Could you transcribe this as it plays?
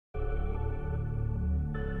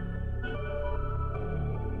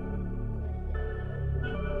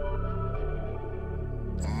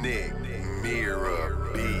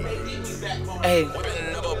Hey,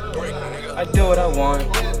 I do what I want.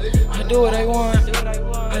 I do what I want.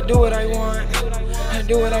 I do what I want. I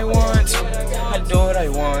do what I want. I do what I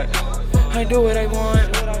want. I do what I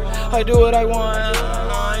want. I do what I want.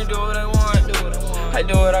 I do what I want. I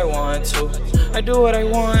do what I want to. I do what I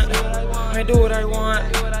want. I do what I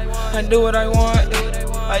want. I do what I want.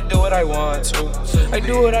 I do what I want to. I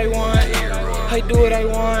do what I want. I do what I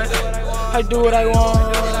want. I do what I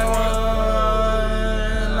want.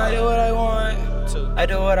 I do what I want. I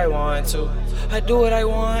do what I want to. I do what I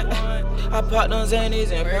want. I pop them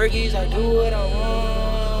Xannies and Perkies. I do what I want.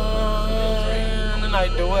 And I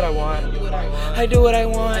do what I want. I do what I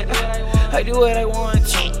want. I do what I want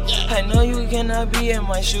to. I know you cannot be in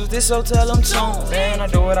my shoes. This OhtellemToon, man. I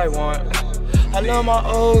do what I want. I love my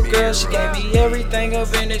old girl. She gave me everything up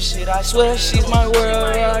in this shit. I swear she's my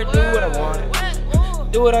world. I do what I want.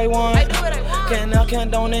 Do what I want. Cannot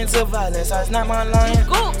condone into violence. That's not my line.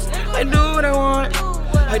 I do what I want.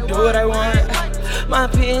 I do what I want. My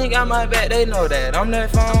pin got my back. They know that I'm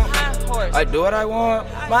that phone. I do what I want.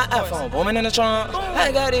 My iPhone booming in the trunk.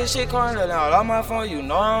 I got this shit calling out on my phone. You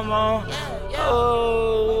know I'm on.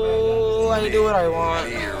 Oh, I do what I want.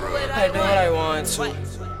 I do what I want to.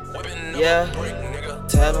 Yeah.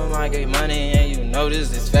 Tell them I get money and you know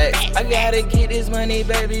this is fact. I gotta get this money,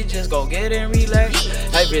 baby, just go get it and relax.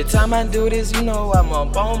 Every time I do this, you know I'm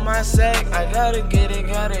up on my sack. I gotta get it,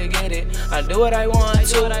 gotta get it. I do what I want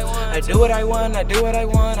to. I do what I want, I do what I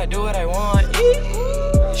want, I do what I want.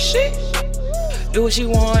 Shit. Do what she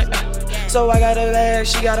want. So I got a bag,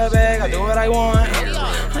 she got a bag. I do what I want.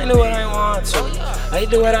 I do what I want to. I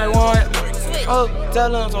do what I want. Oh,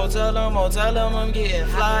 tell them I'm getting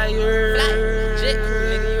flyer.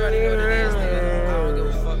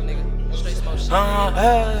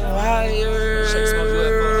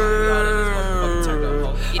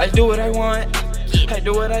 I do what I want. I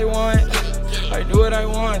do what I want. I do what I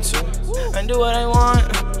want to. I do what I want.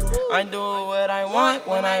 I do what I want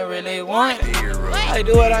when I really want. I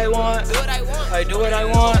do what I want. I do what I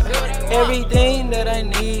want. Everything that I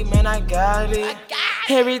need, man, I got it.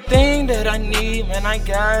 Everything that I need, man, I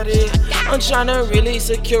got it. I'm tryna really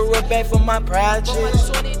secure a bag for my project.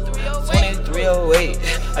 2308.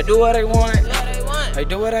 I do what I want. I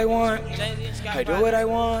do what I want. I do what I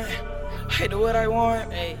want. I do what I want.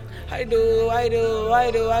 I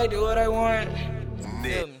do what I want.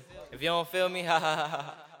 Feel me. If you don't feel me, ha ha ha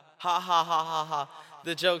ha. Ha ha ha ha ha.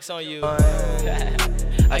 The joke's on you.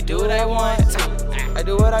 I do what I want to. I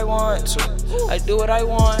do what I want to. I do what I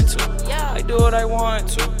want to. I do what I want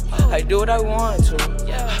to. I do what I want to.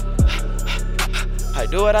 I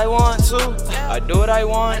do what I want to. I do what I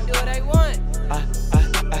want.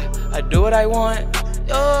 I do what I want.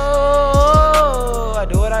 Oh, I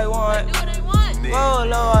do what I want. Oh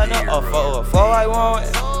Lord, no. Oh, four I want.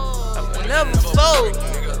 I'm never fold.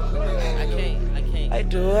 I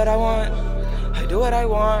do what I want. I do what I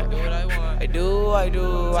want. I do.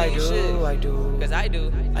 Cause I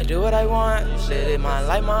do. I do what I want. Live it my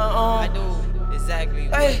life, my own. I do exactly.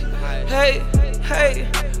 Hey,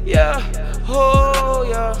 yeah. Oh,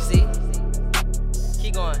 yeah. See?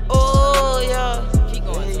 Keep going. Oh, yeah. Keep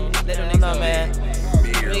going. Let them niggas know, man. Let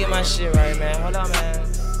me get my shit right, man. Hold on, man.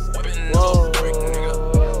 Whoa.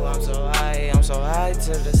 I'm so high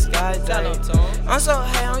to the sky. I'm so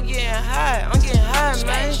high, I'm getting high,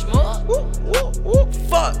 man.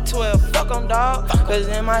 Fuck 12, fuck them, dog. Cause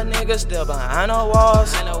then my nigga still behind the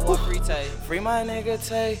walls. I know what free Tay. Free my nigga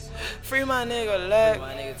Tay. Free my nigga Leg.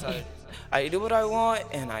 I do what I want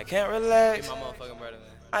and I can't relax. My motherfucking brother, man.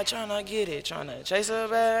 I tryna get it, tryna chase her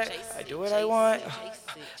back. I do what I want.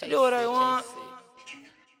 I do what I want.